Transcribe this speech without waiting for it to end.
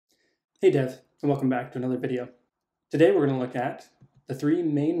Hey Dev, and welcome back to another video. Today we're going to look at the three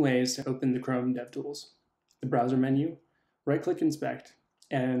main ways to open the Chrome DevTools: the browser menu, right-click inspect,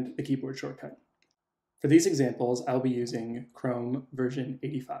 and the keyboard shortcut. For these examples, I'll be using Chrome version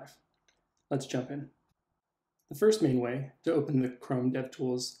 85. Let's jump in. The first main way to open the Chrome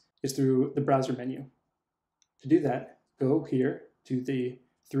DevTools is through the browser menu. To do that, go here to the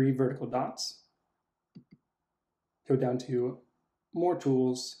three vertical dots, go down to More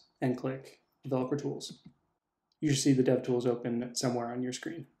Tools, and click Developer Tools. You should see the DevTools open somewhere on your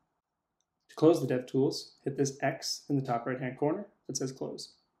screen. To close the DevTools, hit this X in the top right-hand corner that says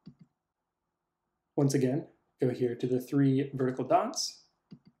Close. Once again, go here to the three vertical dots,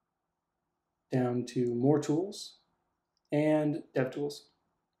 down to More Tools, and DevTools.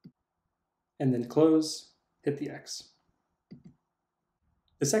 And then close, hit the X.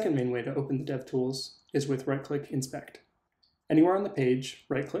 The second main way to open the DevTools is with right-click Inspect. Anywhere on the page,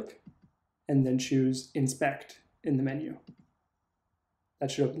 right-click, and then choose Inspect in the menu.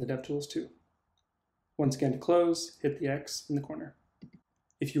 That should open the DevTools too. Once again, to close, hit the X in the corner.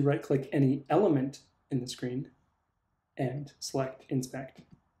 If you right-click any element in the screen and select Inspect,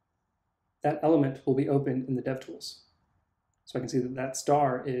 that element will be open in the DevTools. So I can see that that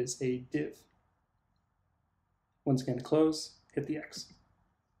star is a div. Once again, to close, hit the X.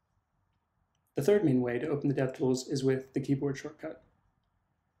 The third main way to open the DevTools is with the keyboard shortcut.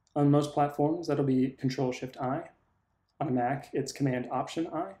 On most platforms, that'll be Control-Shift-I. On a Mac, it's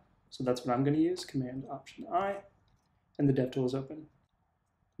Command-Option-I, so that's what I'm going to use, Command-Option-I, and the DevTools open.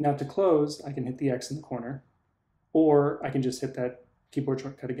 Now to close, I can hit the X in the corner, or I can just hit that keyboard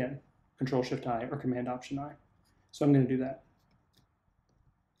shortcut again, Control-Shift-I or Command-Option-I. So I'm going to do that.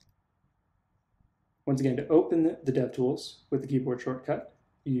 Once again, to open the DevTools with the keyboard shortcut,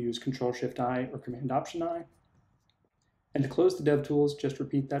 you use Control-Shift-I or Command-Option-I. And to close the DevTools, just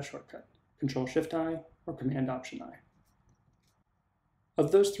repeat that shortcut, Control-Shift-I or Command-Option-I.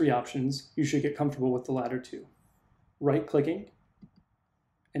 Of those three options, you should get comfortable with the latter two: right-clicking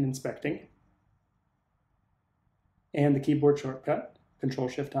and inspecting, and the keyboard shortcut,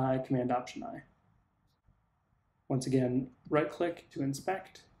 Control-Shift-I, Command-Option-I. Once again, right-click to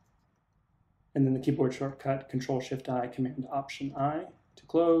inspect, and then the keyboard shortcut, Control-Shift-I, Command-Option-I to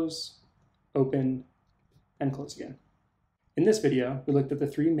close, open, and close again. In this video, we looked at the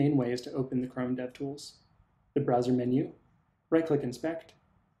three main ways to open the Chrome DevTools: the browser menu, right-click inspect,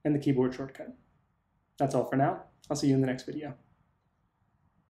 and the keyboard shortcut. That's all for now. I'll see you in the next video.